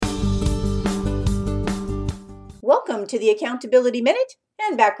Welcome to the Accountability Minute,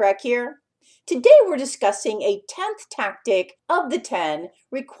 and Backrack here. Today we're discussing a 10th tactic of the 10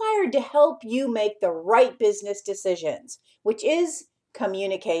 required to help you make the right business decisions, which is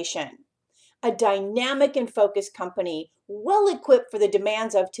communication. A dynamic and focused company, well equipped for the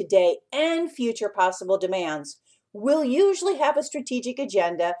demands of today and future possible demands, will usually have a strategic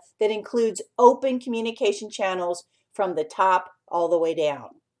agenda that includes open communication channels from the top all the way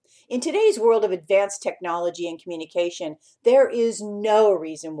down. In today's world of advanced technology and communication, there is no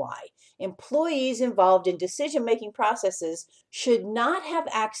reason why employees involved in decision-making processes should not have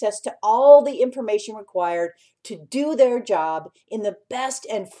access to all the information required to do their job in the best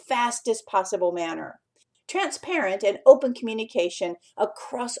and fastest possible manner. Transparent and open communication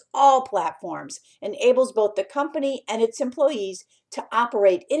across all platforms enables both the company and its employees to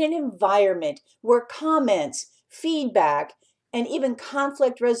operate in an environment where comments, feedback, and even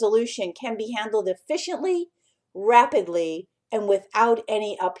conflict resolution can be handled efficiently, rapidly, and without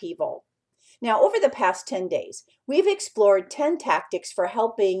any upheaval. Now, over the past 10 days, we've explored 10 tactics for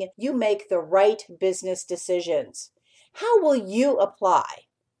helping you make the right business decisions. How will you apply,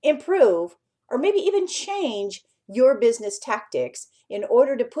 improve, or maybe even change your business tactics in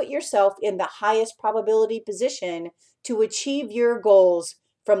order to put yourself in the highest probability position to achieve your goals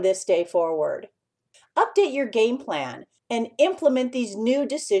from this day forward? Update your game plan and implement these new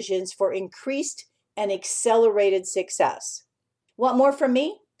decisions for increased and accelerated success. Want more from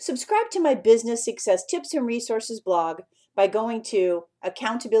me? Subscribe to my business success tips and resources blog by going to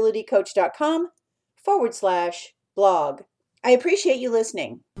accountabilitycoach.com/blog. I appreciate you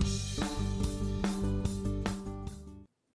listening.